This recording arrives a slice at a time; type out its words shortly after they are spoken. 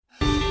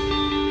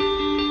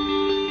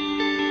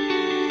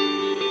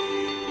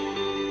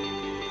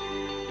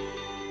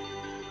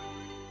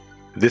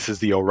This is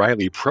the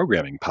O'Reilly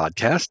Programming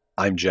Podcast.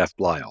 I'm Jeff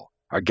Blyle.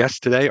 Our guests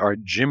today are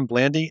Jim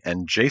Blandy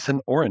and Jason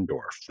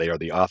Orendorff. They are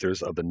the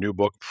authors of the new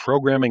book,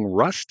 Progamming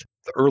Rust.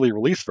 The early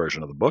release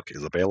version of the book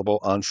is available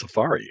on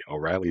Safari,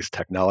 O'Reilly's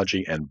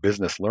technology and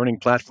business learning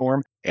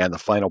platform, and the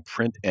final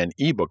print and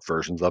ebook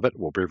versions of it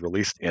will be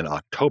released in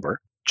October.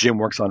 Jim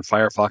works on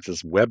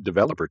Firefox's web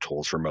developer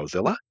tools for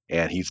Mozilla,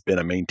 and he's been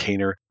a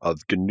maintainer of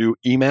GNU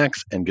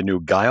Emacs and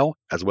GNU Guile,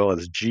 as well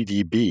as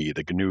GDB,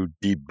 the GNU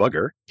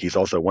debugger. He's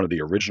also one of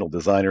the original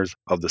designers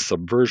of the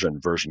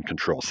Subversion version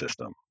control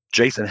system.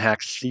 Jason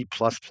hacks C++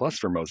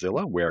 for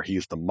Mozilla, where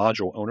he's the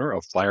module owner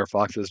of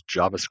Firefox's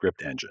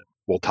JavaScript engine.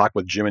 We'll talk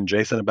with Jim and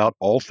Jason about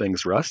all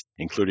things Rust,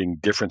 including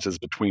differences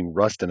between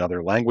Rust and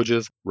other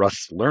languages,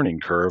 Rust's learning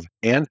curve,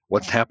 and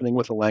what's happening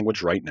with the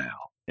language right now.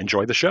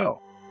 Enjoy the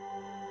show.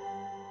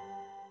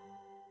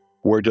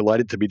 We're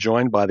delighted to be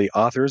joined by the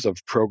authors of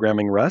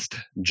Progamming Rust,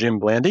 Jim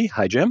Blandy.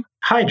 Hi, Jim.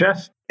 Hi,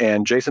 Jeff.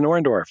 And Jason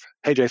Orendorff.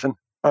 Hey, Jason.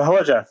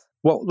 Hello, Jeff.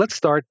 Well, let's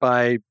start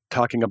by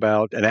talking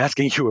about and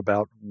asking you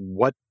about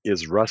what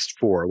is Rust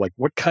for? Like,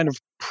 what kind of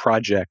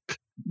project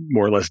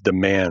more or less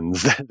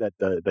demands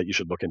that you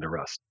should look into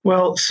Rust?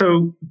 Well,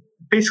 so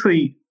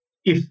basically,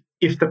 if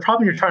the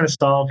problem you're trying to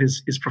solve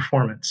is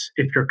performance,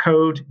 if your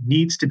code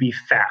needs to be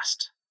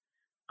fast,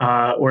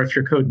 or if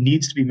your code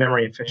needs to be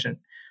memory efficient,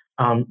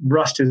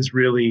 Rust is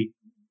really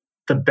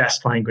the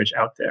best language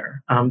out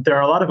there. There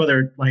are a lot of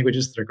other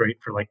languages that are great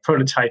for like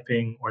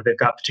prototyping, or they've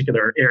got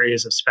particular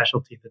areas of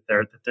specialty that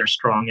they're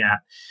strong at.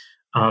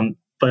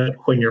 But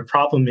when your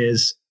problem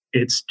is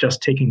it's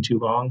just taking too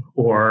long,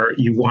 or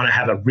you want to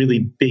have a really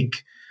big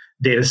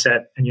data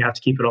set and you have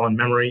to keep it all in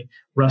memory,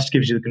 Rust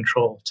gives you the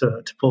control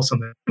to pull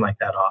something like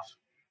that off.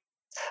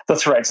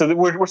 That's right. So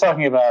we're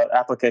talking about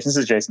applications.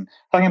 This is Jason.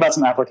 Talking about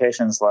some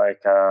applications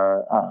like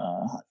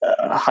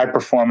high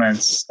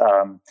performance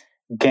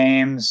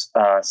games,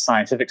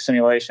 scientific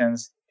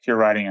simulations. If you're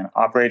writing an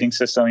operating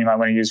system, you might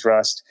want to use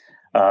Rust.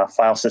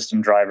 File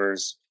system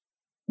drivers,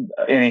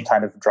 any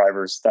kind of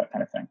drivers, that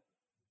kind of thing.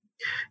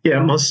 Yeah,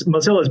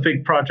 Mozilla's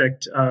big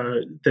project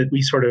that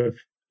we sort of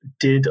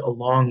did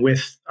along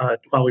with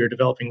while we were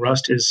developing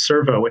Rust is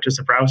Servo, which is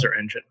a browser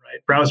engine. Right,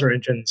 browser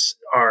engines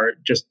are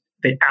just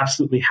they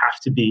absolutely have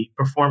to be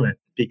performant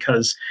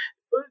because,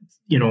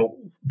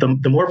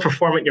 the more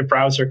performant your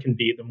browser can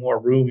be, the more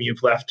room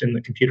you've left in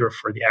the computer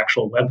for the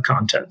actual web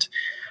content,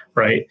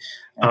 right?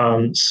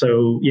 And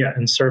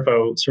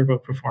Servo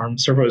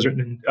performs. Servo is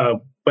written in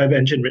web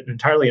engine written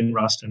entirely in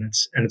Rust, and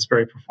it's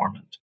very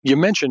performant. You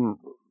mentioned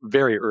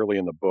very early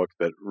in the book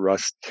that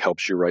Rust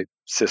helps you write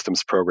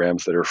systems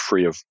programs that are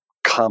free of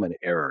common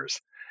errors.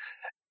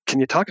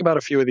 Can you talk about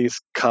a few of these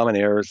common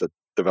errors that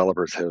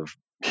developers have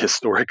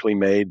historically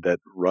made that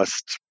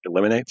Rust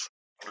eliminates?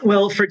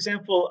 Well, for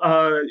example,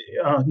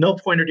 null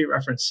pointer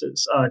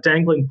dereferences,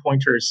 dangling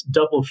pointers,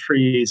 double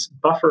freeze,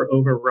 buffer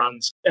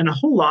overruns, and a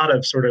whole lot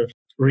of sort of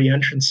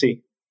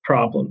reentrancy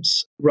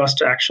problems.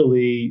 Rust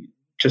actually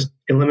just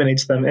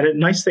eliminates them. And a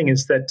nice thing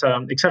is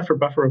that, except for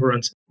buffer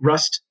overruns,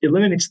 Rust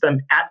eliminates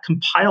them at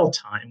compile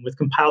time with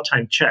compile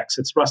time checks.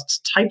 It's Rust's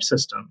type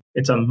system.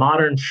 It's a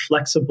modern,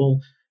 flexible,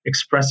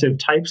 expressive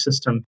type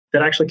system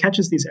that actually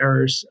catches these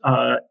errors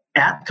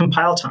at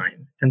compile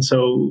time. And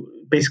so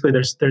basically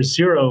there's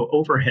zero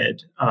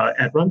overhead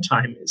at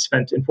runtime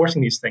spent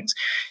enforcing these things.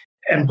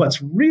 And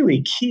what's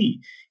really key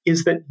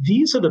is that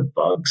these are the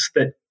bugs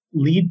that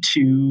lead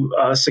to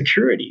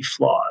security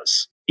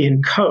flaws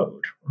in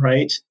code,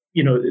 right?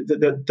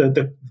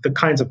 The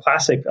kinds of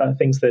classic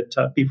things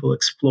that people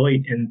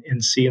exploit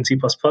in C and C++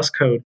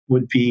 code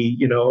would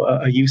be,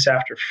 a use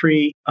after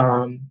free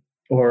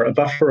or a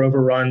buffer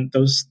overrun.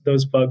 Those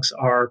bugs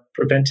are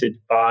prevented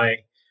by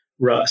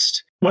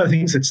Rust. One of the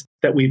things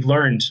that we've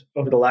learned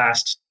over the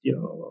last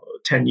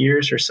 10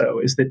 years or so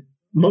is that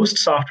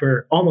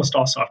almost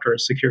all software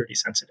is security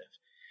sensitive.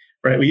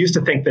 Right. We used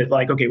to think that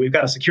we've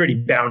got a security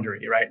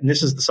boundary, right? And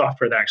this is the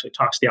software that actually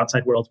talks to the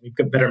outside world. We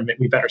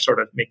better sort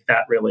of make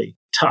that really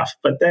tough.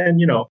 But then,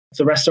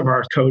 the rest of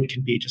our code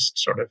can be just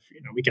sort of,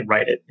 we can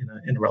write it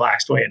in a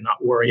relaxed way and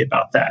not worry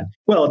about that.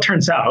 Well, it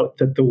turns out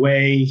that the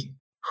way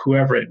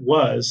whoever it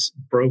was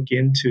broke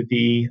into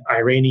the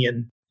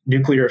Iranian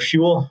nuclear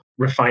fuel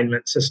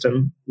refinement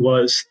system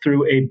was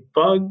through a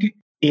bug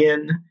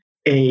in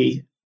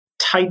a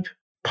type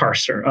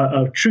parser,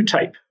 a true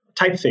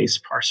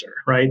typeface parser,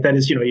 right? That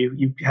is,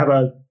 you have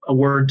a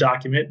Word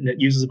document and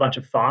it uses a bunch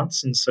of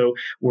fonts. And so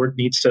Word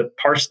needs to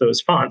parse those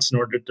fonts in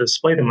order to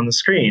display them on the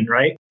screen,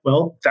 right?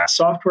 Well, that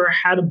software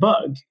had a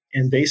bug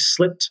and they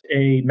slipped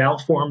a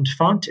malformed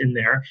font in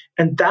there.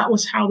 And that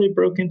was how they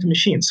broke into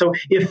machines. So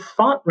if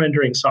font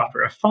rendering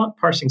software, font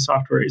parsing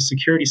software is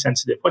security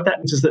sensitive, what that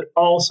means is that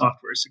all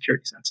software is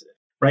security sensitive,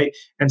 right?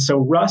 And so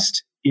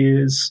Rust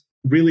is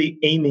really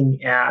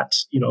aiming at,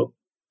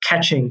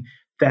 catching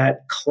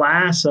that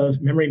class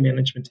of memory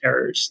management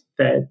errors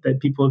that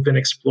people have been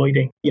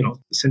exploiting,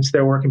 since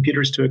there were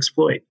computers to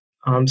exploit.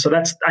 So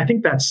I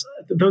think those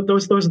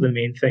are the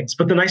main things.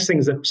 But the nice thing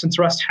is that since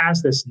Rust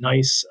has this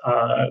nice,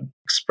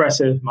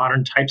 expressive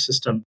modern type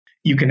system,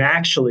 you can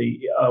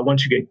actually,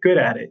 once you get good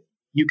at it,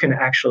 you can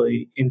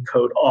actually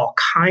encode all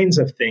kinds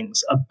of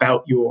things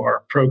about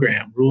your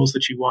program, rules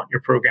that you want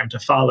your program to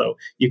follow.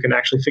 You can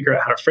actually figure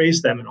out how to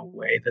phrase them in a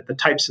way that the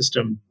type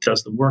system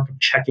does the work of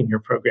checking your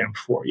program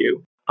for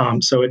you.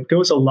 So it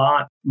goes a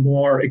lot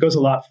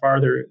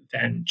farther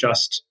than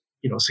just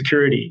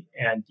security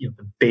and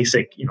the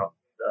basic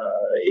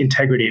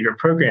integrity of your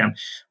program.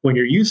 When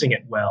you're using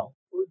it well,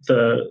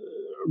 the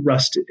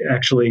Rust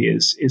actually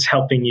is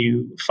helping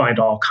you find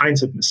all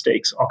kinds of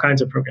mistakes, all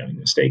kinds of programming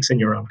mistakes in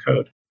your own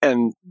code.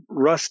 And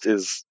Rust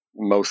is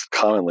most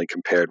commonly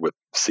compared with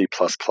C++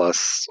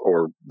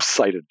 or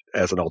cited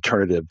as an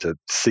alternative to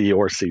C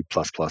or C++,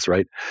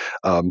 right?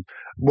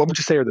 What would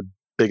you say are the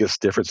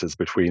biggest differences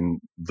between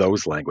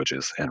those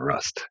languages and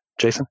Rust?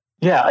 Jason?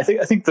 Yeah, I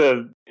think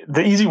the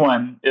easy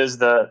one is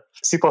that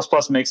C++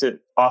 makes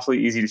it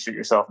awfully easy to shoot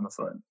yourself in the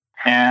foot.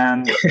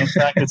 And in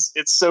fact,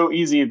 it's so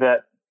easy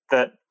that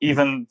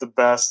even the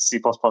best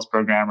C++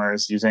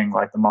 programmers using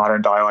like the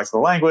modern dialects of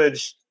the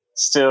language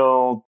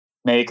still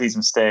make these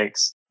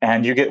mistakes.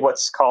 And you get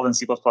what's called in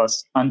C++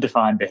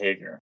 undefined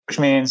behavior, which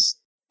means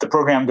the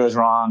program goes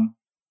wrong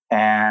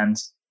and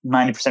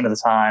 90% of the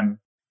time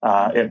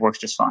it works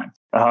just fine.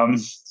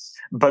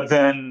 But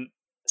then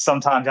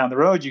sometime down the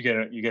road, you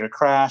get a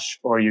crash,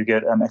 or you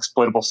get an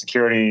exploitable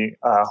security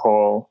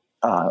hole,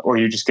 or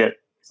you just get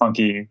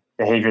funky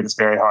behavior that's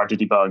very hard to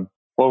debug.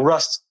 Well,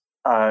 Rust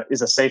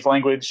is a safe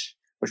language,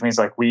 which means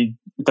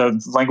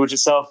the language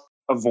itself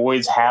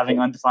avoids having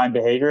undefined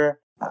behavior.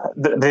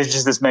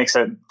 This makes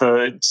it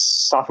the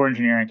software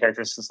engineering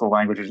characteristics of the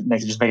language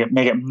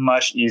make it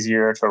much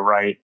easier to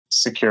write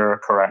secure,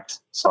 correct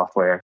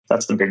software.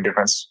 That's the big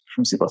difference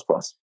from C++.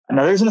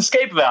 Now there's an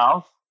escape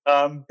valve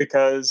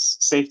because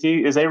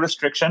safety is a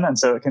restriction, and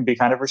so it can be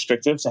kind of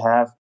restrictive to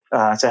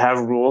have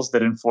rules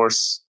that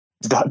enforce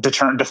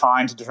determined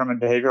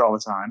behavior all the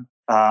time.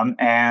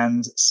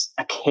 And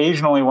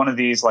occasionally one of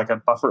these, like a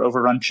buffer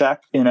overrun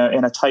check in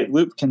a tight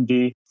loop, can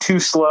be too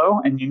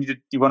slow, and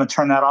you want to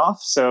turn that off.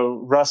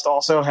 So Rust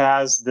also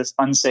has this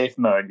unsafe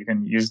mode. You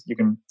can use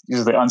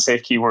the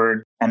unsafe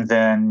keyword, and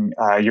then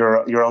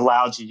you're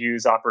allowed to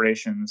use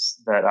operations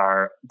that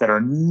are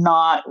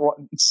not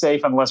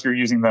safe unless you're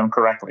using them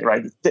correctly,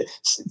 right?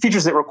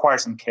 Features that require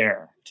some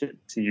care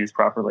to use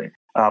properly.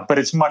 But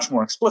it's much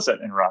more explicit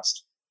in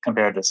Rust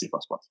compared to C++.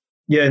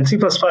 Yeah, in C++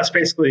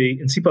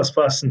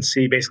 and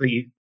C,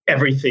 basically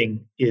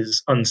everything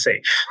is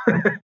unsafe.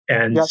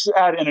 And you have to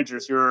add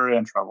integers, you're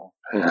in trouble.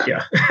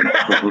 Yeah.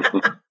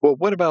 Well,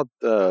 what about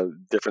the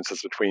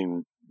differences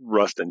between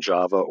Rust and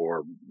Java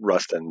or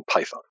Rust and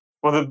Python?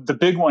 Well, the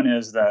big one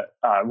is that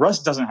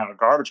Rust doesn't have a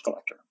garbage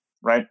collector,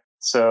 right?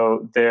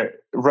 So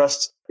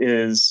Rust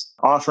is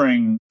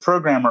offering the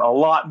programmer a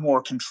lot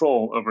more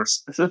control over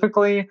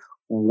specifically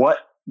what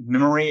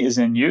memory is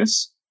in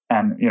use,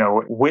 and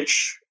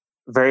which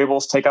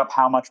variables take up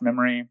how much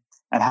memory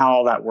and how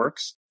all that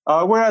works.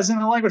 Whereas in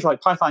a language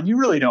like Python, you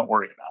really don't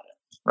worry about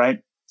it,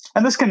 right?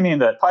 And this can mean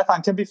that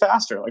Python can be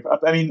faster.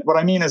 What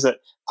I mean is that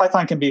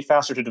Python can be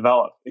faster to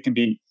develop. It can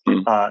be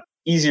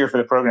easier for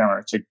the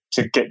programmer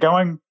to get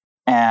going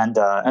and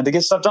to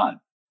get stuff done.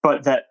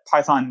 But that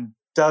Python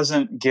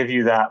doesn't give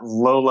you that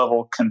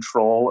low-level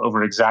control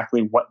over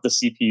exactly what the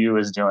CPU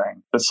is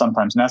doing that's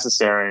sometimes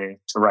necessary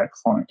to write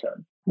performant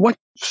code. What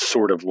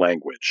sort of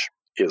language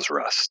is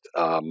Rust?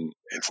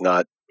 It's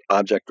not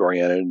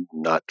object-oriented,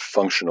 not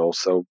functional.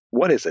 So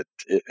what is it?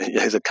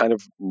 Is it kind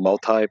of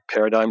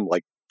multi-paradigm,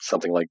 like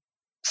something like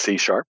C#?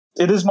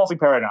 It is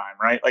multi-paradigm,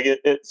 right? Like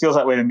it feels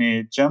that way to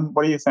me. Jim,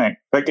 what do you think?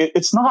 Like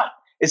it's not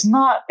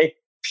a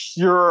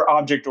pure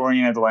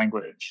object-oriented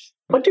language.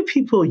 What do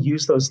people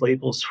use those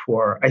labels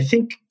for? I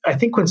think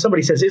when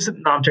somebody says, is it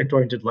an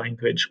object-oriented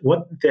language,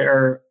 what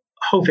they're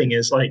hoping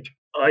is like,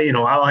 I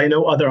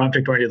know other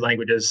object-oriented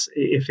languages.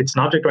 If it's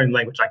an object-oriented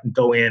language, I can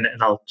go in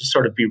and I'll just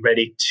sort of be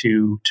ready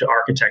to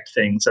architect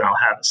things, and I'll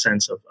have a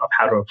sense of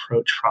how to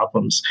approach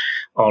problems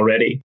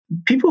already.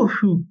 People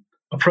who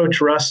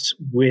approach Rust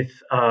with,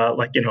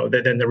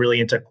 then they're really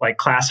into like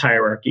class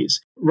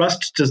hierarchies.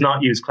 Rust does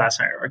not use class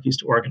hierarchies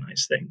to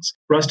organize things.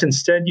 Rust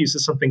instead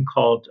uses something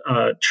called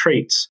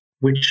traits,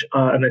 which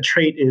and a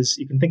trait is,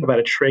 you can think about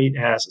a trait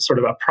as sort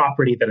of a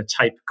property that a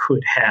type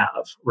could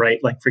have, right?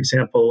 Like, for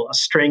example, a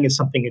string is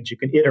something that you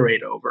can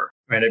iterate over,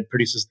 right? It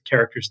produces the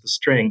characters of the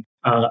string.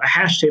 A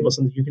hash table is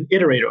something you can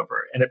iterate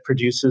over, and it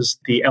produces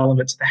the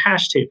elements of the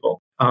hash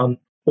table.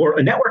 Or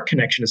a network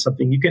connection is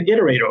something you can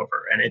iterate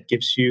over, and it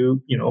gives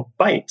you,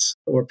 bytes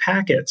or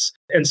packets.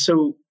 And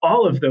so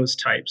all of those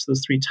types,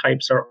 those three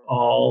types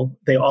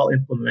they all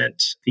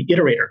implement the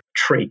iterator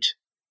trait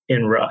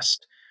in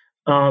Rust.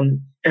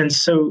 And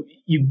so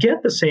you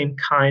get the same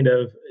kind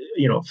of,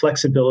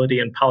 flexibility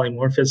and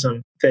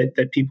polymorphism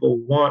that people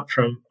want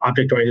from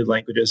object-oriented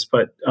languages,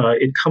 but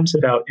it comes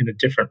about in a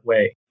different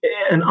way.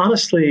 And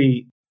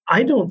honestly,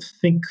 I don't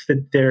think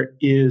that there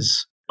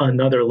is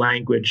another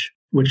language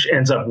which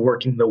ends up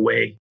working the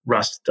way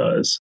Rust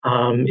does.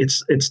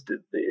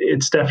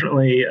 It's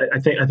definitely, I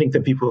think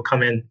that people who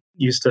come in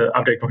used to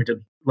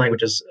object-oriented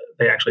languages,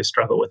 they actually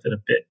struggle with it a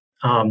bit.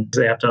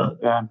 They have to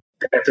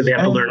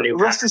learn new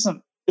Rust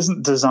patterns.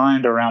 isn't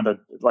designed around a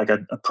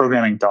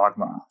programming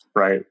dogma,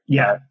 right?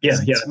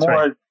 It's more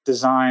right.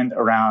 Designed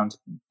around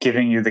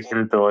giving you the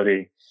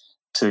capability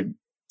to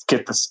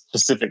get the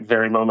specific,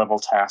 very low-level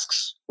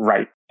tasks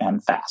right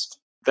and fast.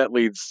 That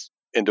leads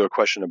into a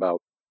question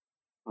about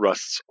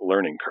Rust's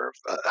learning curve.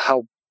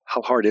 How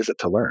hard is it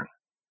to learn?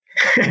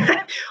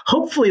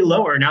 Hopefully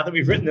lower now that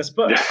we've written this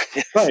book.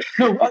 Right.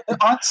 No,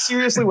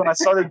 seriously, when I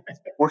started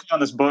working on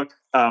this book,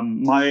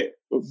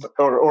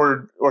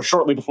 or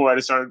shortly before I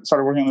started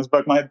working on this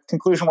book, my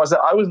conclusion was that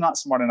I was not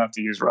smart enough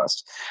to use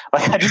Rust.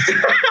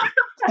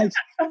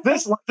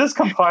 This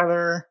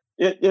compiler,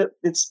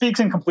 it speaks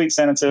in complete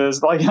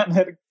sentences.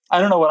 I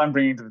don't know what I'm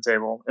bringing to the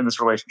table in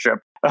this relationship.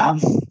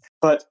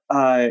 But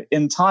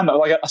in time,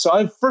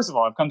 first of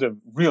all, I've come to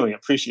really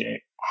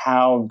appreciate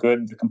how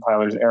good the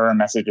compiler's error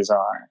messages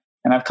are.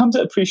 And I've come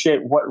to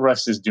appreciate what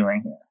Rust is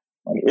doing here.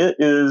 It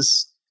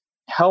is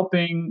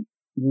helping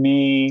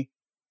me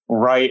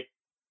write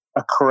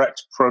a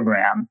correct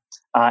program.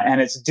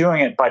 And it's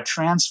doing it by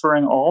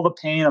transferring all the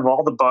pain of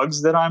all the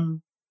bugs that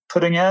I'm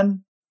putting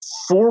in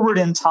forward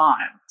in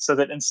time, so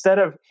that instead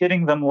of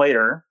hitting them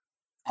later,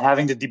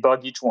 having to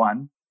debug each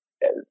one,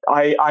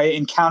 I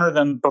encounter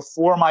them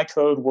before my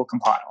code will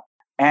compile.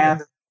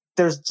 And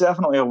there's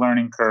definitely a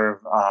learning curve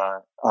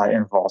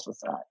involved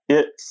with that.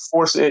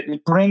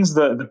 It brings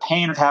the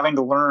pain of having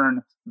to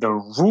learn the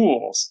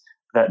rules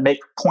that make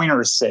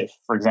pointers safe,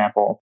 for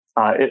example.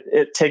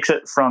 It takes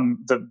it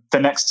from the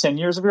next 10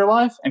 years of your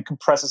life and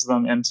compresses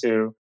them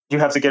into, you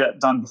have to get it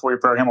done before your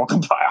program will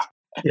compile.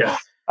 Yeah.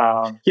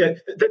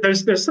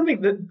 There's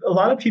something that a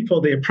lot of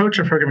people, they approach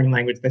a programming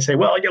language, they say,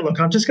 well, look,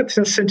 I'll just get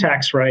the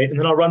syntax right, and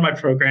then I'll run my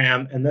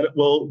program, and then it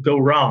will go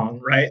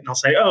wrong, right? And I'll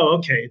say, oh,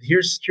 okay,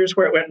 here's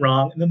where it went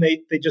wrong, and then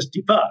they just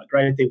debug,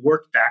 right? They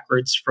work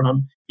backwards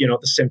from the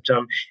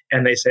symptom,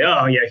 and they say,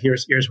 oh yeah,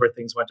 here's where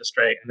things went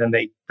astray, and then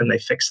they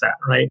fix that,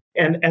 right?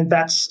 And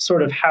that's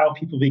sort of how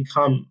people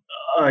become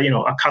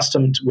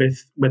accustomed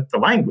with the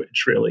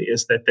language. Really,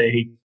 is that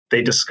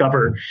they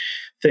discover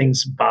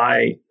things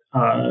by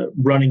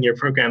running your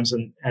programs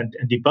and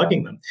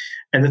debugging them.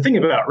 And the thing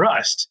about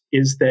Rust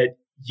is that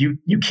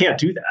you can't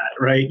do that,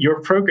 right?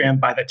 Your program,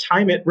 by the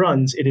time it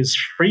runs, it is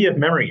free of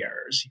memory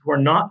errors. You are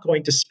not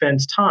going to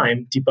spend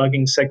time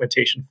debugging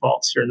segmentation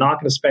faults. You're not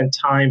going to spend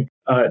time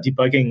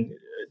debugging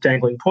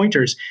dangling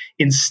pointers.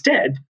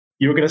 Instead,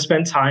 you're going to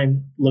spend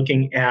time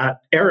looking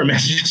at error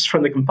messages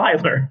from the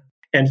compiler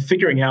and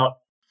figuring out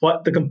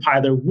what the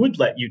compiler would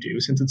let you do,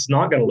 since it's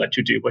not going to let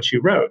you do what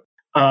you wrote.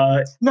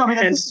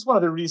 This is one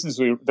of the reasons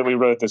that we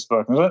wrote this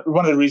book.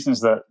 One of the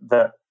reasons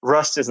that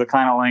Rust is the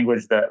kind of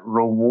language that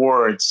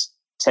rewards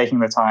taking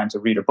the time to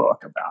read a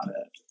book about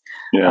it.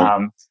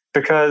 Yeah.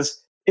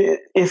 Because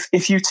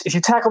if you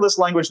tackle this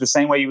language the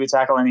same way you would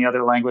tackle any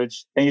other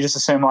language, then you just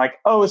assume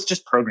it's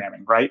just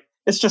programming, right?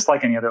 It's just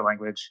like any other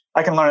language.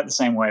 I can learn it the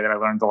same way that I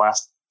learned the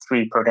last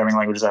 3 programming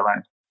languages I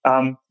learned.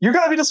 You're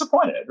going to be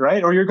disappointed,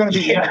 right? Or you're going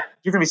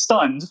to be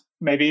stunned,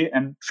 maybe,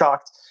 and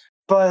shocked.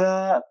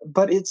 But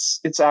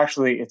it's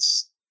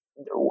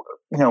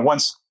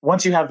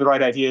once you have the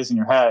right ideas in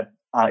your head,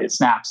 it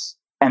snaps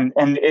and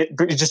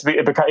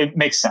it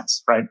makes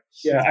sense, right?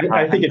 Yeah,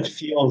 I think it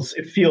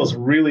feels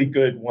really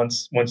good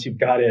once you've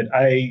got it.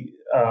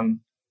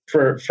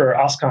 For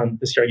OSCON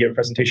this year, I gave a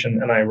presentation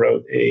and I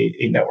wrote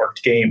a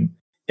networked game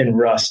in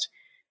Rust,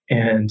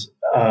 and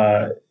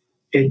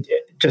it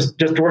just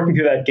working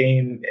through that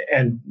game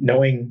and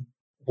knowing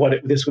what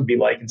this would be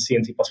like in C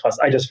and C++,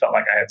 I just felt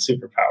like I had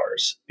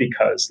superpowers,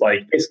 because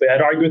basically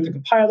I'd argue with the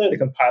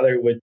compiler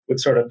would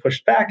sort of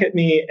push back at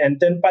me, and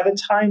then by the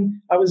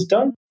time I was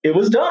done, it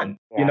was done.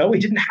 Yeah. We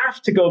didn't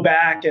have to go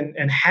back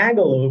and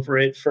haggle over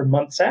it for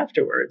months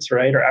afterwards,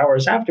 right, or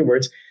hours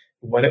afterwards.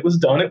 When it was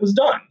done, it was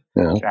done.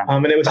 Yeah.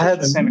 And it was I had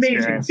the same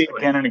experience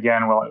again and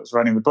again while I was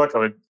writing the book. I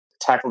would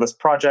tackle this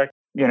project,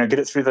 get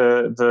it through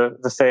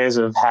the phase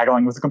of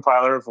haggling with the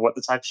compiler for what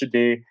the type should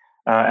be,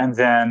 and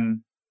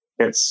then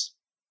it's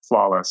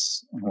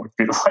flawless and works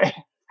beautifully.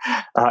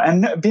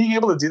 And being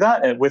able to do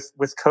that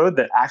with code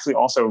that actually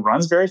also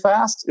runs very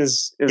fast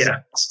is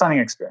a stunning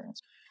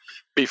experience.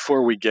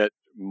 Before we get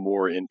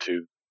more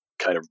into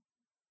kind of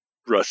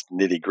Rust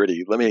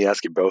nitty-gritty, let me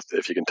ask you both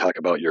if you can talk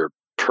about your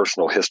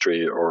personal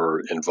history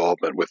or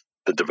involvement with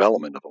the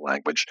development of the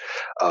language.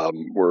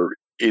 Were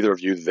either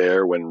of you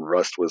there when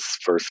Rust was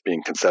first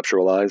being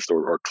conceptualized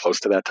or close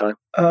to that time?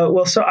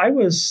 So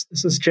this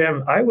is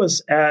Jim. I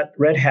was at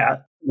Red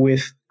Hat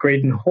with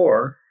Graydon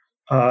Hoare,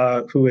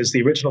 who is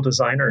the original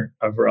designer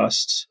of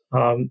Rust.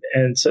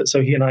 And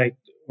so he and I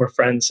were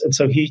friends. And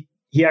so he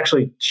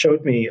actually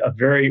showed me a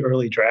very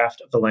early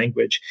draft of the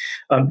language.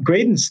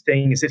 Graydon's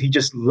thing is that he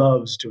just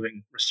loves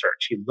doing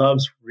research. He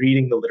loves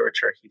reading the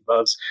literature. He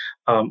loves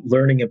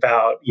learning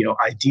about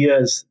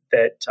ideas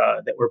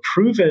that were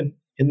proven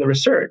in the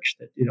research.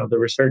 That the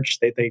research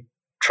they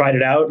tried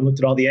it out and looked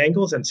at all the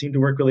angles and seemed to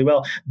work really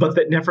well, but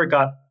that never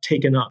got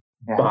taken up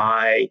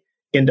by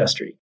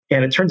industry.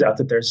 And it turns out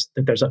that there's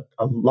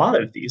a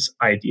lot of these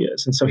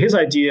ideas. And so his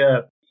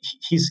idea,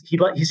 he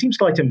seems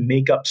to like to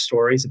make up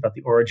stories about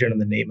the origin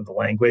and the name of the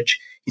language.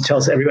 He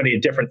tells everybody a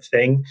different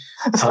thing.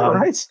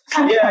 Right?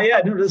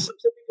 Yeah. No, some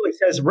people, he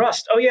says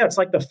Rust. Oh yeah, it's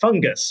like the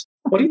fungus.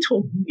 What he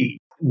told me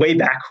way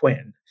back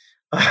when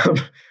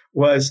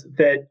was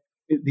that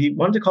he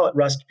wanted to call it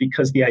Rust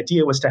because the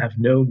idea was to have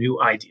no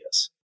new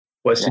ideas,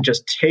 was to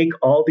just take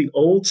all the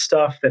old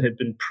stuff that had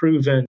been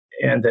proven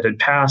and that had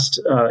passed,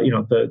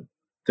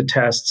 the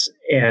tests,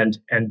 and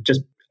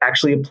just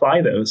actually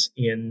apply those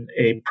in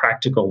a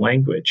practical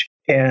language.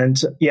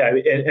 And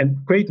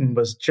Graydon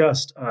was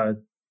just a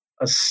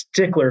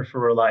stickler for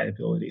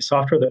reliability.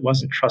 Software that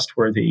wasn't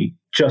trustworthy,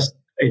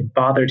 it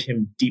bothered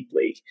him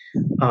deeply.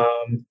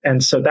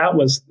 And so that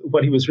was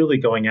what he was really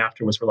going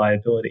after, was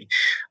reliability.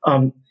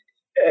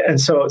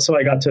 And so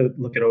I got to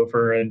look it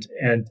over and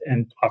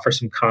offer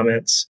some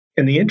comments.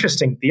 And the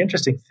interesting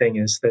thing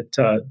is that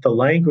the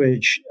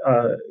language,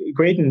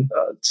 Graydon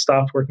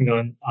stopped working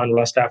on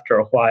Rust after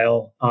a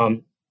while,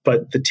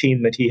 but the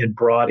team that he had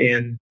brought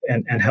in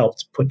and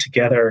helped put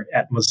together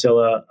at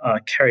Mozilla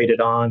carried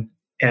it on.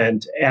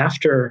 And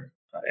after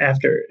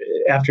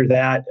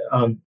that,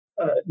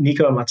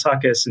 Nico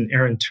Matsakis and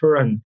Aaron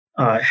Turin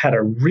had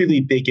a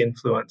really big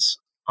influence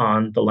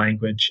on the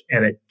language,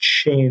 and it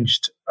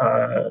changed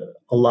a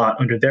lot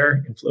under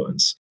their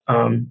influence.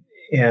 I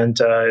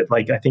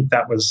think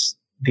that was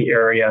the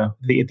era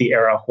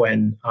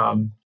when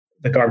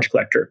the garbage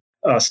collector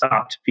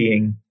stopped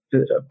being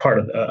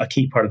a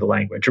key part of the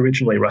language.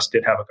 Originally, Rust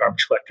did have a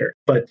garbage collector,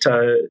 but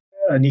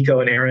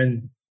Nico and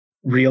Aaron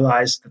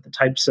realized that the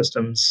type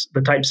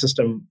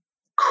system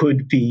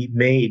could be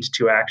made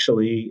to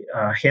actually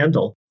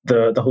handle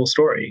the whole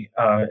story,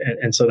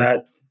 and so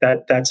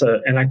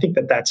and I think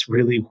that's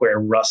really where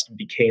Rust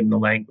became the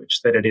language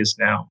that it is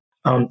now.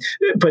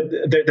 But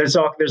there's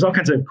all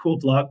kinds of cool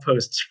blog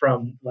posts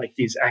from like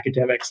these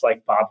academics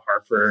like Bob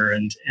Harper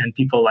and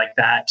people like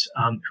that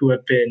who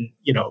have been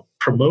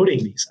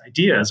promoting these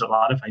ideas, a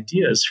lot of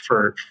ideas,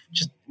 for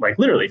just like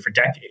literally for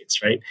decades,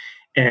 right?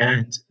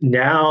 And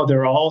now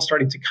they're all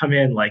starting to come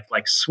in. Like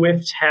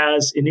Swift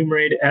has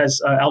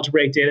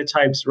algebraic data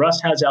types.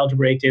 Rust has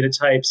algebraic data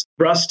types.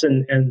 Rust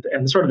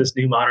and sort of this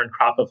new modern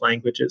crop of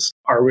languages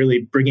are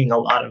really bringing a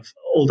lot of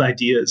old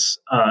ideas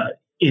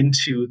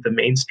into the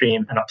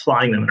mainstream and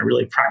applying them in a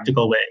really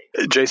practical way.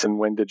 Jason,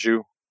 when did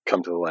you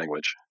come to the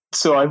language?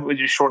 So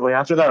shortly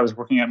after that, I was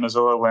working at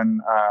Mozilla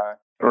when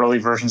early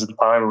versions of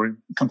the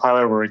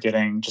compiler were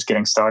just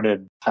getting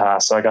started.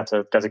 So I got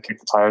to kick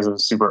the tires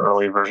of super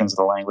early versions of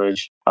the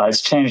language.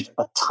 It's changed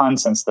a ton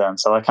since then.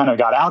 So I kind of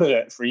got out of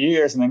it for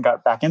years and then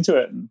got back into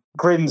it. And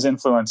Graydon's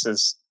influence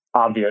is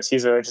obvious.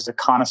 He's just a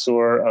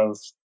connoisseur of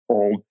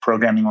old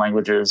programming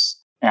languages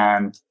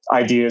and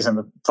ideas, and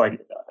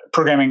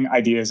programming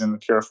ideas in the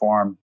pure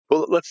form.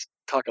 Well, let's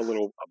talk a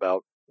little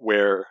about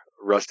where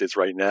Rust is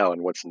right now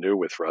and what's new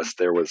with Rust.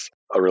 There was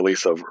a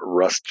release of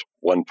Rust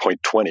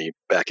 1.20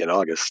 back in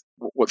August.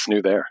 What's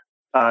new there?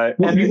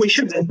 We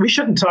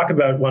shouldn't talk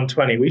about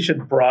 120. We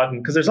should broaden,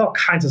 because there's all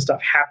kinds of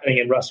stuff happening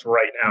in Rust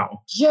right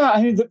now. Yeah,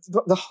 I mean,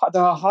 the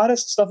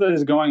hottest stuff that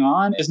is going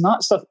on is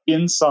not stuff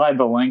inside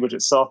the language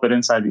itself, but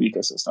inside the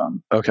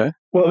ecosystem. Okay.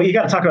 Well, you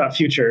got to talk about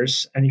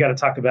futures, and you got to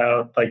talk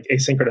about like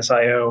asynchronous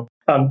I/O.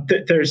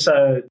 There's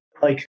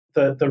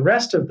the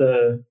rest of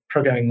the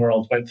programming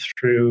world went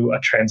through a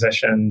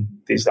transition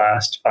these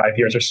last 5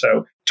 years or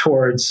so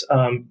towards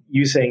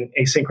using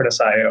asynchronous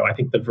I/O. I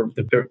think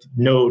the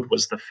Node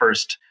was the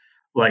first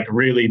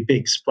really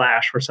big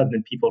splash where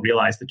suddenly people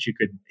realized that you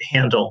could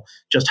handle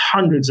just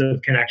hundreds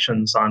of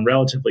connections on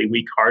relatively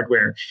weak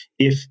hardware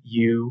if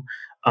you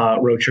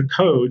wrote your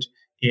code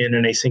in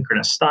an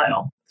asynchronous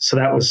style. So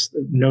that was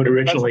Node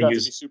originally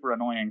used. To be super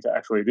annoying to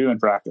actually do in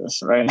practice,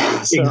 right?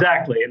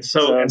 Exactly, and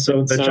so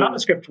the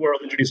JavaScript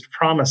world introduced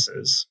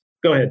promises.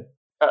 Go ahead.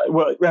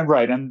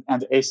 Right, and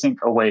async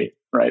await,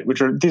 right?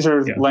 These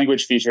are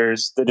language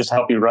features that just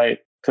help you write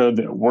code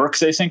that works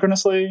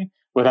asynchronously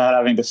without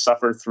having to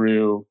suffer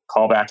through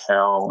callback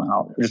hell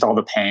and all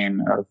the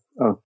pain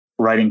of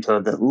writing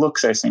code that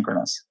looks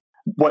asynchronous.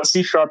 What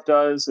C#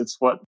 does, it's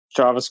what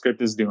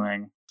JavaScript is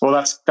doing. Well,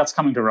 that's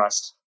coming to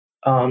Rust.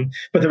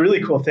 But the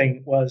really cool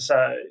thing was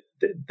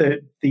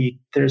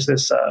there's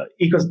this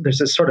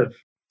sort of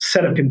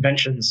set of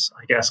conventions,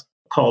 I guess,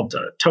 called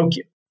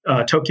Tokyo.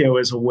 Tokyo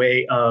is a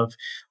way of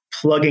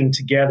plugging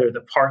together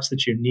the parts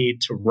that you need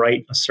to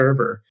write a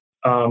server,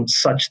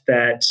 such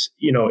that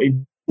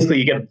basically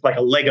you get like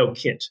a Lego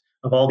kit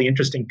of all the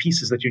interesting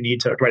pieces that you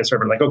need to write a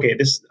server. Like, okay,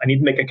 I need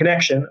to make a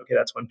connection. Okay,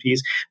 that's one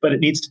piece. But it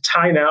needs to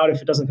time out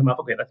if it doesn't come up.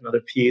 Okay, that's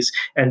another piece.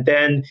 And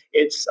then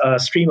it's a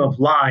stream of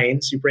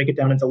lines. You break it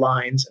down into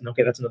lines. And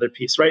okay, that's another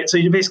piece, right? So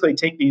you basically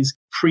take these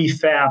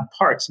prefab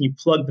parts and you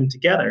plug them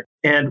together.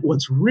 And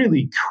what's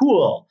really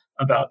cool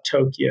about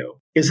Tokyo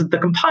is that the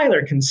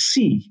compiler can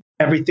see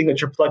everything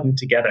that you're plugging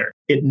together.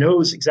 It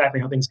knows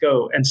exactly how things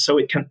go. And so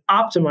it can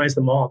optimize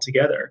them all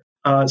together.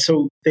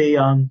 So they...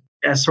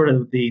 as sort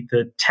of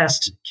the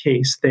test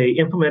case, they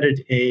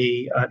implemented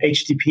an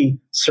HTTP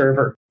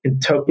server in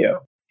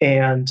Tokyo.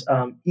 And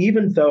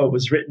even though it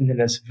was written in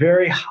this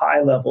very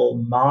high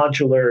level,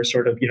 modular,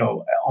 sort of,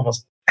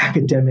 almost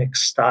academic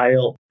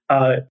style,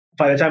 by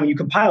the time you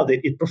compiled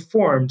it, it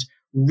performed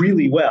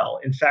really well.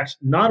 In fact,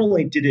 not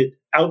only did it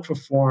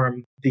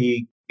outperform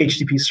the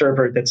HTTP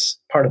server that's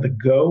part of the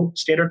Go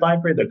standard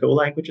library, the Go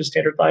languages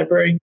standard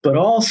library, but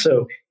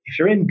also if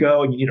you're in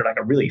Go and you need like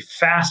a really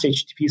fast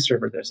HTTP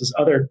server, there's this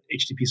other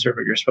HTTP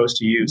server you're supposed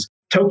to use.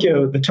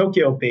 The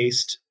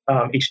Tokyo-based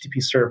HTTP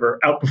server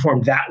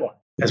outperformed that one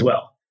as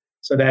well.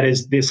 So that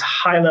is this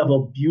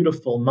high-level,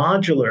 beautiful,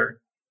 modular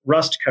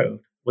Rust code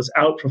was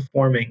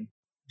outperforming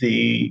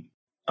the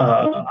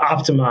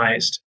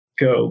optimized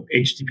Go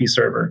HTTP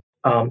server.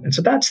 And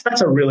so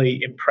that's a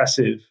really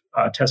impressive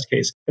test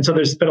case. And so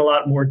there's been a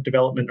lot more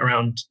development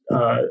around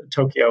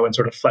Tokyo and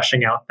sort of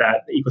fleshing out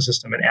that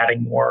ecosystem and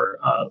adding more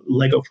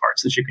Lego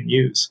parts that you can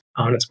use.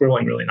 And it's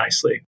growing really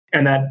nicely.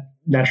 And that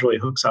naturally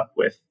hooks up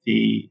with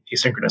the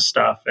asynchronous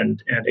stuff,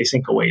 and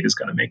async await is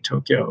going to make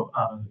Tokyo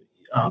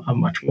a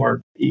much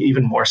more,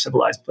 even more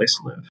civilized place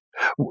to live.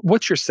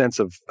 What's your sense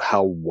of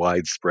how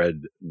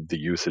widespread the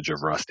usage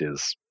of Rust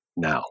is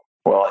now?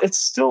 Well, it's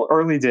still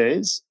early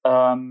days.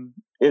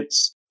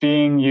 It's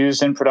being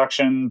used in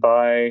production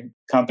by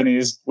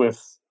companies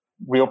with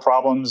real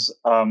problems.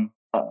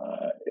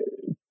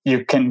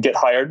 You can get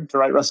hired to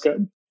write Rust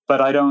code,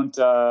 but I don't.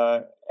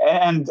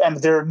 And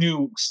there are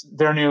new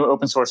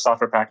open source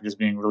software packages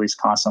being released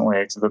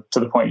constantly to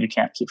the point you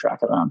can't keep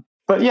track of them.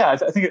 But yeah,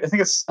 I think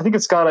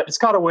it's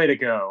got a way to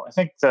go. I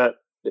think that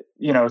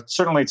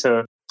certainly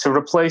to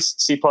replace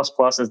C++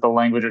 as the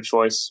language of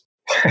choice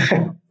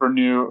for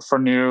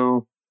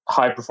new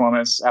high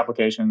performance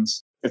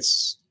applications,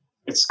 it's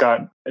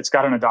got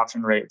an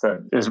adoption rate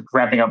that is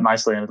ramping up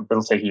nicely, and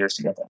it'll take years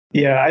to get there.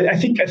 Yeah, I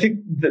think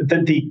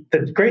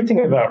the great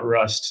thing about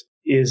Rust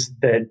is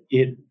that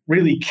it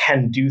really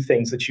can do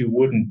things that you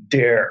wouldn't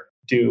dare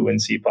do in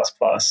C++,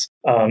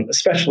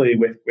 especially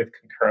with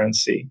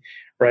concurrency,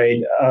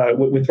 right?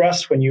 With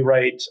Rust, when you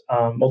write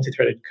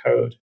multi-threaded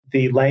code,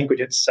 the language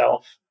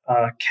itself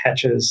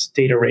catches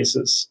data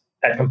races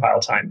at compile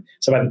time.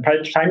 So by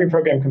the time your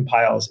program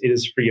compiles, it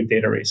is free of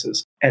data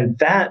races. And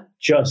that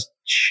just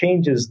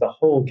changes the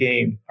whole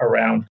game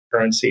around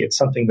concurrency. It's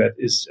something that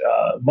is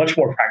much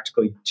more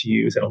practical to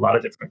use in a lot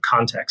of different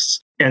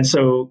contexts. And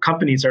so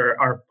companies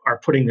are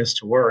putting this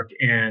to work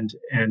and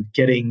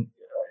getting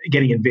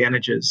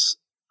advantages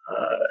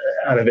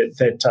out of it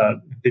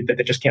that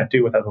they just can't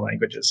do with other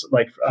languages.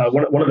 Like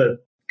one of the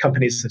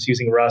companies that's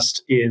using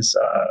Rust is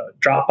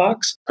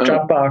Dropbox.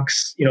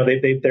 Dropbox,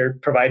 they're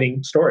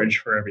providing storage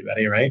for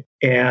everybody, right?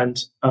 And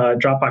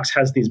Dropbox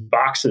has these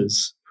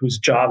boxes whose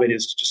job it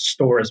is to just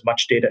store as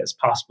much data as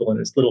possible in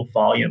as little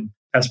volume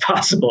as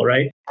possible,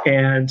 right?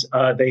 And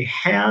they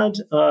had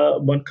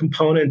one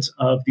component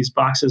of these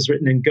boxes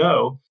written in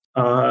Go,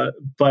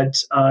 but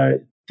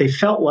they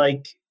felt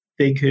like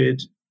they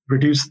could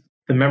reduce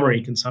the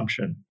memory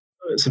consumption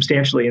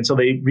substantially, and so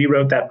they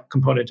rewrote that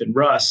component in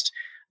Rust.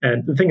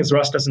 And the thing is,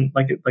 Rust doesn't,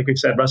 like we've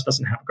said, Rust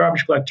doesn't have a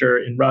garbage collector.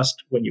 In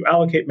Rust, when you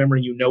allocate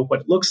memory, you know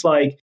what it looks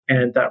like,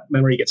 and that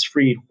memory gets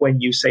freed when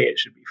you say it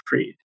should be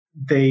freed.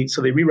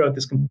 So they rewrote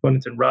this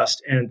component in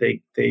Rust, and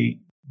they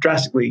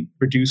drastically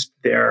reduced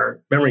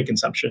their memory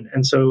consumption,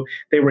 and so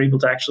they were able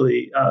to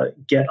actually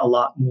get a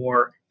lot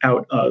more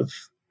out of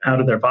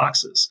their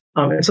boxes.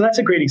 And so that's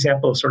a great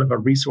example of sort of a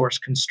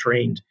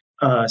resource-constrained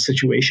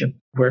situation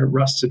where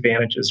Rust's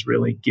advantages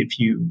really give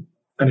you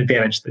an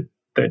advantage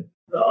that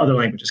other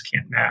languages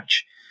can't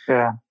match.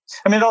 Yeah,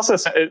 I mean,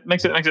 it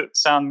makes it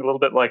sound a little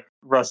bit like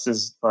Rust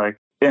is like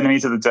enemy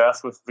to the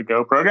death with the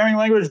Go programming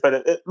language, but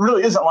it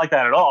really isn't like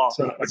that at all.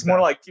 It's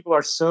more like people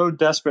are so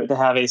desperate to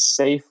have a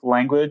safe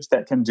language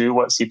that can do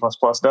what C++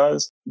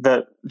 does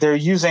that they're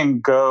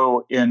using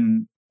Go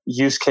in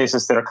use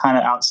cases that are kind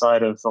of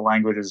outside of the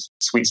language's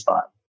sweet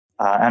spot.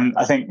 And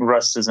I think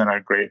Rust is in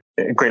a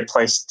great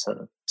place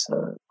to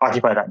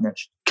occupy that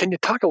niche. Can you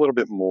talk a little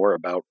bit more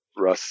about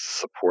Rust's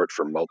support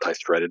for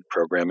multi-threaded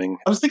programming?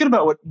 I was thinking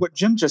about what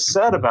Jim just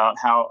said about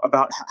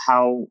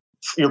how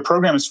your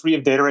program is free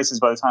of data races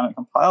by the time it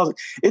compiles.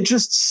 It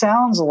just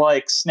sounds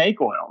like snake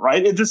oil,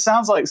 right? It just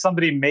sounds like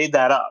somebody made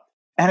that up.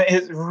 And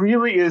it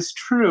really is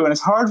true. And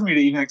it's hard for me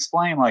to even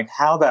explain like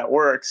how that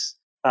works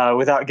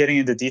without getting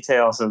into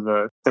details of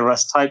the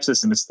Rust type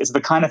system. It's the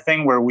kind of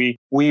thing where we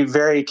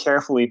very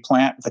carefully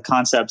plant the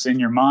concepts in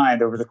your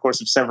mind over the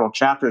course of several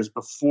chapters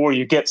before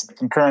you get to the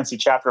concurrency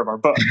chapter of our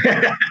book.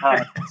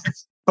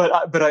 But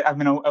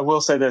I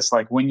will say this: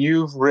 like when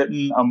you've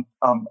written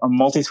a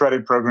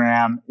multi-threaded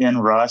program in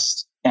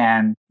Rust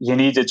and you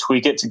need to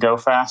tweak it to go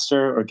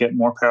faster or get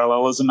more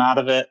parallelism out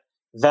of it,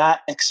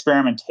 that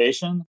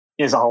experimentation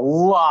is a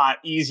lot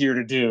easier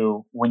to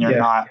do when you're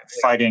not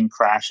fighting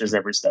crashes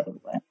every step of the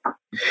way.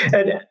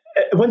 And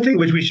one thing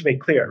which we should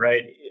make clear,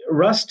 right?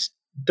 Rust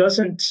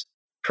doesn't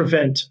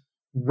prevent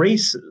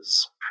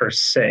races per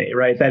se,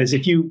 right? That is,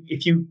 if you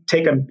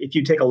take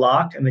a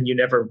lock and then you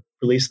never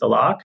release the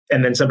lock,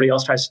 and then somebody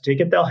else tries to take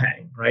it, they'll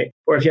hang, right?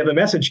 Or if you have a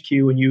message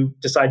queue and you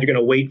decide you're going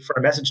to wait for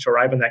a message to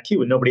arrive in that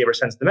queue and nobody ever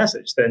sends the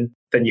message, then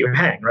you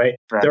hang, right?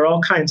 There are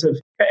all kinds of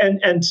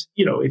and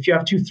if you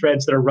have two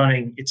threads that are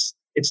running,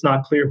 it's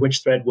not clear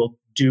which thread will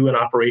do an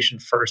operation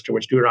first or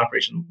which do an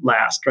operation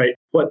last, right?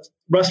 What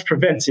Rust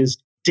prevents is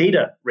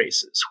data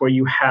races where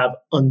you have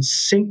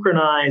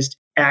unsynchronized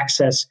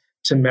access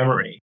to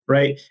memory,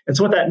 right? And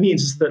so what that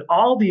means is that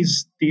all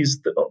these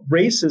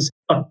races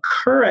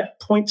occur at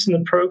points in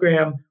the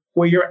program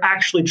where you're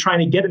actually trying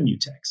to get a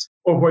mutex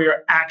or where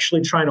you're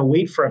actually trying to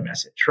wait for a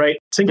message, right?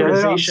 Synchronization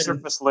they don't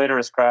surface later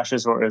as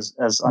crashes or as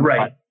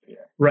right.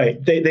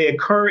 Right. They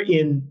occur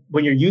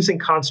when you're using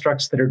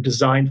constructs that are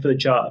designed for the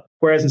job.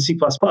 Whereas in C++,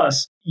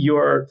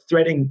 your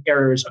threading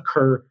errors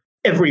occur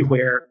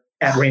everywhere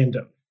at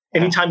random.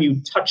 Anytime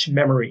you touch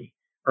memory,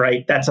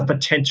 right, that's a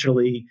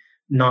potentially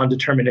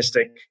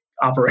non-deterministic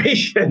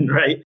operation,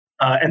 right?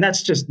 And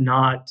that's just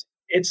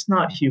it's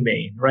not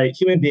humane, right?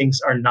 Human beings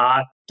are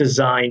not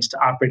designed to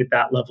operate at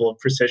that level of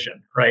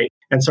precision, right?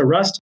 And so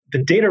Rust, the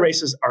data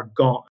races are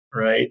gone,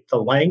 right? The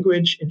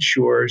language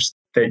ensures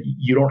that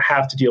you don't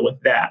have to deal with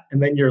that.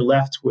 And then you're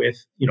left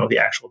with, the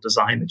actual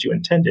design that you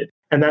intended.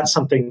 And that's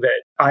something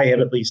that I have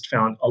at least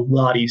found a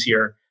lot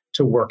easier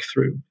to work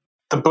through.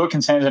 The book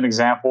contains an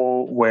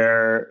example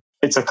where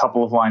it's a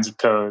couple of lines of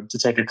code to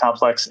take a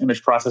complex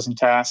image processing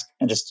task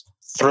and just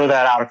throw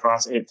that out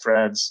across 8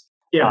 threads.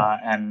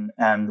 And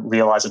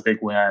realize a big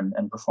win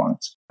in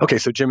performance. Okay,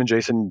 so Jim and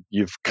Jason,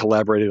 you've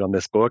collaborated on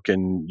this book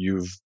and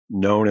you've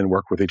known and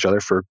worked with each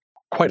other for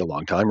quite a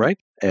long time, right?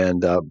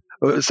 And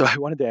so I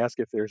wanted to ask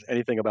if there's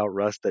anything about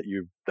Rust that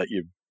you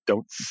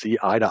don't see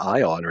eye to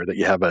eye on, or that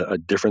you have a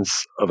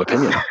difference of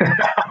opinion.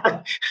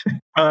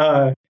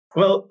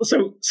 Well,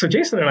 so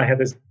Jason and I had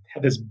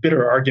this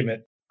bitter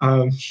argument.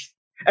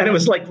 And it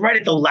was like right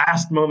at the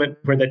last moment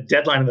where the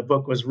deadline of the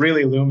book was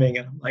really looming.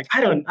 And I'm like,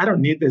 I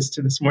don't need this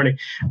to this morning.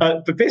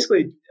 But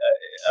basically,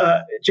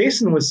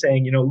 Jason was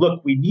saying,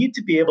 look, we need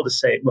to be able to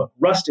say, look,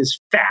 Rust is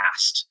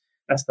fast.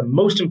 That's the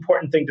most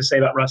important thing to say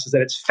about Rust, is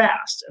that it's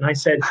fast. And I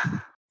said,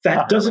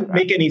 that doesn't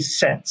make any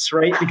sense,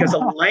 right? Because a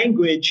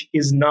language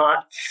is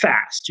not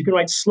fast. You can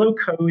write slow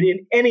code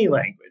in any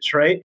language,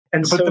 right?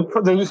 And but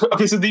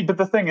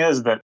the thing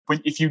is that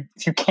if you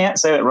can't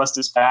say that Rust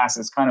is fast,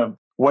 it's kind of,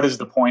 what is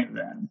the point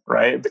then,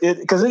 right?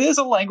 Because it is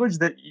a language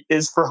that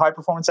is for high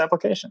performance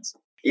applications.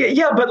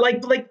 Yeah, but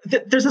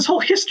there's this whole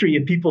history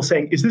of people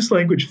saying, "Is this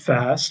language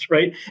fast?"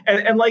 Right?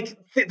 And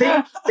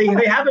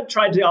they haven't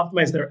tried to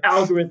optimize their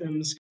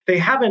algorithms. They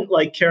haven't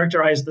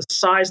characterized the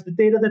size of the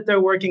data that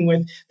they're working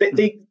with.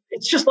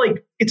 It's just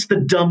it's the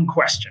dumb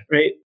question,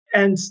 right?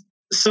 And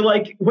so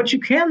what you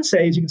can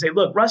say is you can say,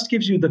 look, Rust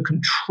gives you the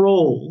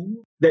control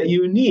that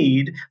you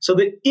need so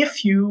that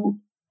if you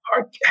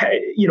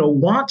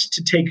want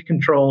to take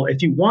control,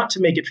 if you want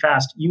to make it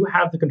fast, you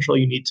have the control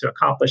you need to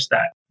accomplish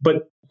that.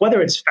 But whether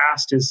it's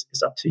fast is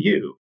up to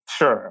you.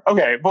 Sure.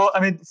 Okay. Well,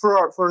 I mean,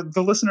 for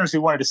the listeners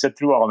who wanted to sit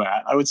through all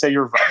that, I would say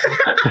you're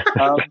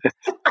right.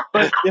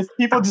 But if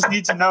people just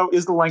need to know,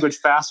 is the language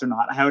fast or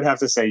not, I would have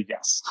to say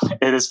yes,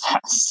 it is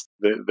fast.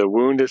 The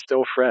wound is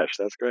still fresh.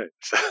 That's great.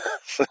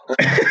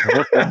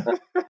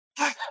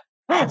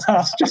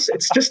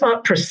 It's just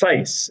not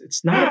precise.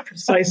 It's not a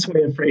precise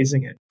way of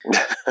phrasing it.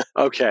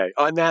 Okay.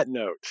 On that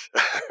note,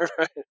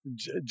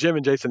 Jim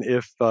and Jason,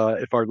 if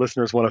our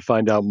listeners want to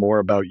find out more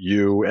about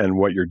you and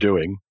what you're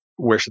doing,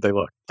 where should they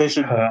look? They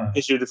should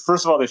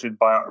first of all, they should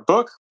buy our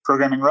book,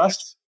 Programming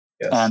Rust,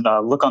 yes, and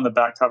look on the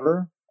back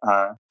cover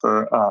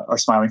for our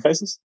smiling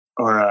faces,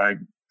 or I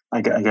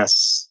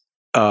guess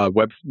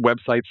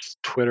websites,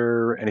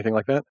 Twitter, anything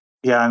like that.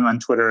 Yeah, I'm on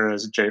Twitter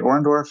as J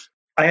Orendorff.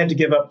 I had to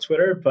give up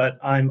Twitter, but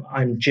I'm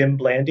Jim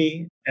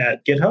Blandy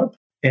at GitHub.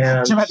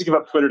 And Jim had to give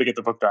up Twitter to get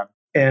the book done.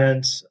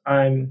 And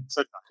I'm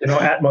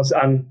I'm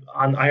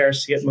on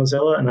IRC at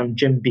Mozilla, and I'm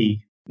Jim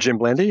B. Jim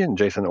Blandy and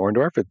Jason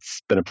Orendorff,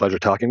 it's been a pleasure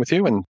talking with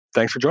you, and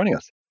thanks for joining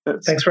us.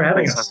 Thanks for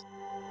having us.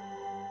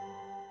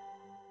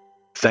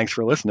 Thanks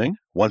for listening.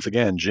 Once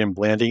again, Jim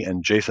Blandy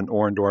and Jason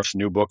Orendorff's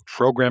new book,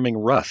 Programming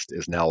Rust,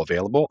 is now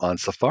available on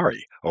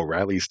Safari,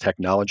 O'Reilly's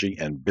technology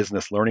and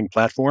business learning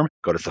platform.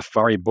 Go to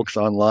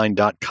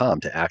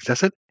safaribooksonline.com to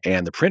access it,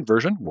 and the print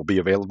version will be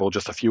available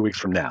just a few weeks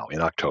from now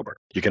in October.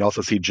 You can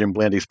also see Jim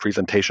Blandy's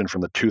presentation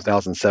from the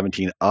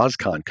 2017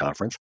 OSCON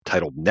conference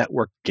titled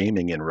Network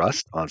Gaming in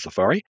Rust on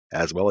Safari,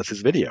 as well as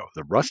his video,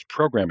 The Rust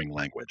Programming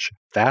Language,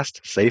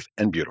 Fast, Safe,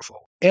 and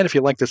Beautiful. And if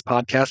you like this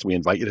podcast, we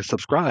invite you to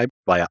subscribe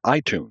via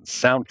iTunes,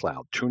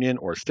 SoundCloud, TuneIn,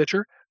 or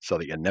Stitcher so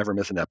that you never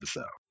miss an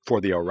episode.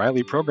 For the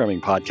O'Reilly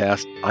Programming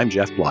Podcast, I'm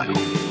Jeff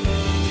Blyle.